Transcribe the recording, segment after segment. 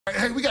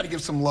Hey, we got to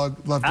give some love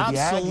to the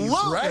Aggies,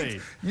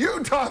 right?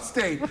 Utah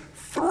State,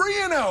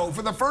 3-0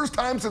 for the first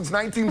time since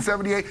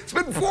 1978. It's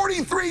been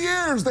 43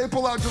 years. They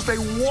pull out just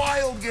a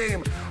wild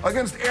game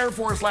against Air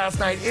Force last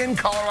night in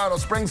Colorado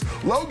Springs.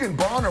 Logan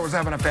Bonner was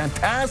having a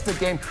fantastic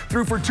game,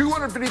 threw for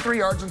 253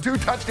 yards and 2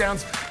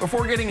 touchdowns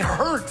before getting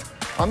hurt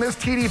on this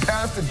TD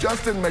pass to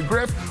Justin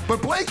McGriff.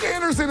 But Blake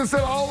Anderson has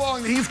said all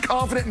along that he's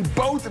confident in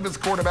both of his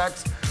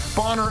quarterbacks,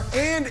 Bonner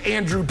and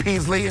Andrew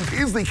Peasley. And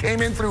Peasley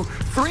came in through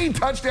 3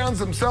 touchdowns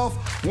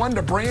himself, one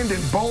to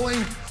Brandon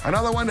Bowling,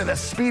 another one to the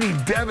speedy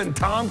Devin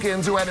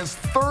Tompkins, who had his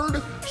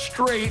 3rd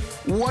straight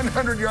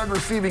 100-yard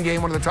receiving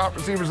game, one of the top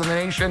receivers in the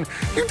nation.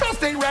 Utah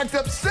State racked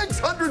up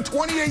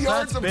 628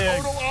 yards of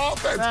total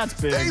offense.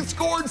 That's big. They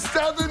scored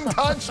 7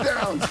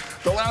 touchdowns.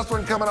 The last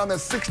one coming on the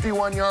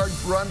 61-yard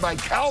run by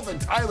Calvin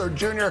Tyler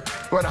Jr.,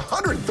 who had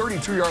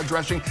 132 yards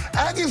rushing.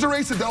 Aggies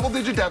erased a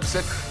double-digit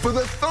deficit for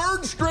the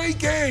 3rd straight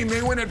game.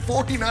 They win at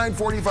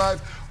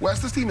 49-45. Wes,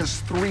 this team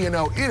is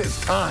 3-0. It is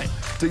time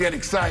to get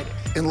excited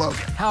in Logan.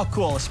 How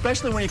cool,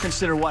 especially when you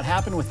consider what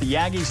happened with the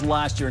Aggies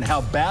last year and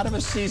how bad of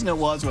a season it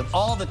was with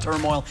all the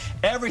turmoil,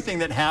 everything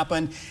that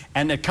happened,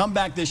 and to come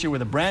back this year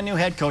with a brand new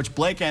head coach,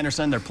 Blake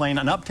Anderson. They're playing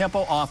an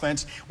up-tempo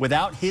offense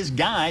without his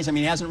guys. I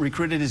mean, he hasn't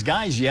recruited his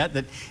guys yet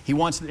that he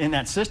wants in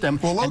that system.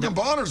 Well, Logan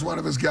Bonner's one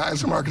of his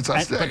guys from Arkansas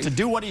State. But to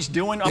do what he's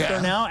doing up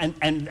there now,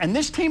 and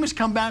this team has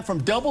come back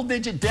from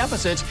double-digit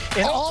deficits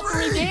in all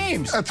 3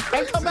 games. That's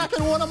crazy. And come back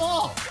and won them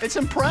all. It's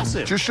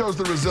impressive. Just shows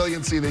the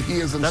resiliency that he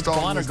has installed. That's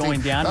Bonner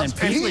going down, and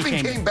Peasley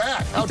came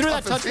back. He threw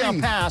that touchdown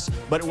pass,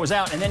 but it was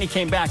out, and then he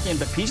came back in.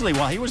 But Peasley,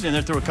 while he was in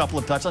there, threw a couple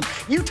of touchdowns.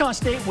 Utah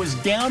State was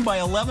down by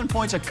 11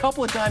 points a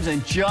couple of times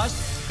and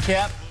just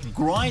kept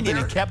grinding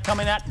and kept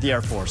coming at the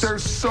Air Force.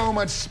 There's so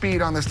much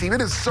speed on this team.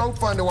 It is so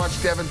fun to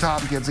watch Devin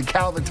Tompkins and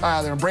Calvin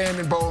Tyler and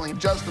Brandon Bowling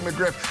and Justin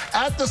McGriff.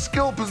 At the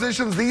skill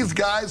positions, these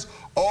guys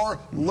are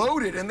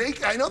loaded. And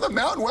I know the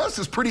Mountain West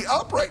is pretty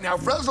up right now.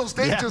 Fresno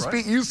State just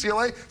beat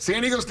UCLA.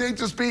 San Diego State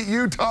just beat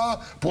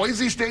Utah.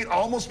 Boise State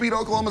almost beat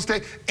Oklahoma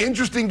State.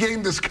 Interesting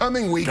game this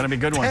coming week. It's going to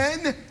be a good one.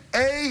 10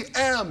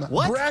 a.m.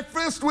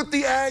 Breakfast with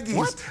the Aggies.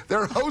 What?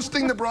 They're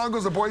hosting the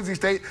Broncos of Boise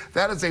State.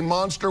 That is a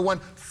monster one.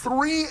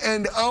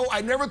 3-0.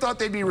 I never thought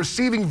they'd be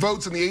receiving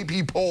votes in the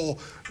AP poll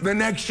the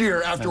next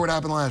year after what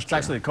happened last year. It's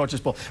actually the coaches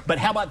poll. But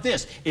how about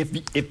this? If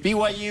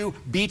BYU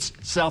beats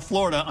South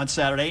Florida on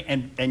Saturday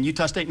and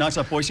Utah State knocks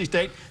off Boise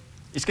State,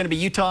 it's going to be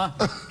Utah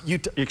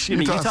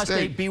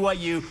State,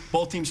 BYU,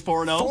 both teams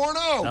 4-0. 4-0.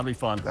 That'll be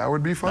fun. That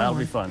would be fun. That'll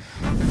be fun.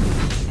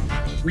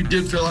 We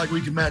did feel like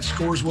we could match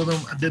scores with them.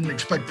 I didn't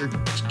expect the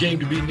game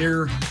to be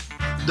near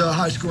the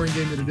high-scoring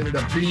game that it ended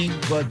up being,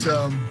 but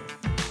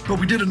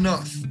we did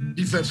enough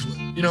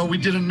defensively. You know, we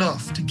did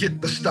enough to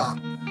get the stop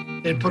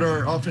and put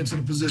our offense in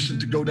a position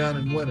to go down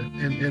and win it.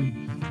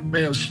 And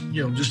man, it was,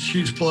 just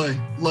huge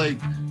play late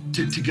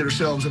to get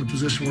ourselves in a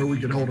position where we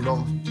could hold it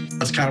off.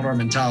 That's kind of our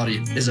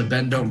mentality, is a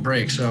bend, don't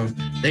break. So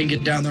they can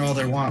get down there all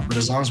they want, but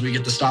as long as we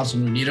get the stops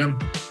when we need them,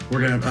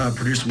 we're going to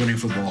produce winning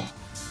football.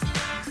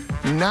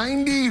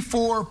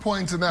 94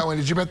 points in that one.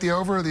 Did you bet the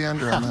over or the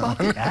under on that one?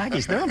 The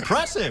Aggies, they're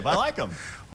impressive. I like them.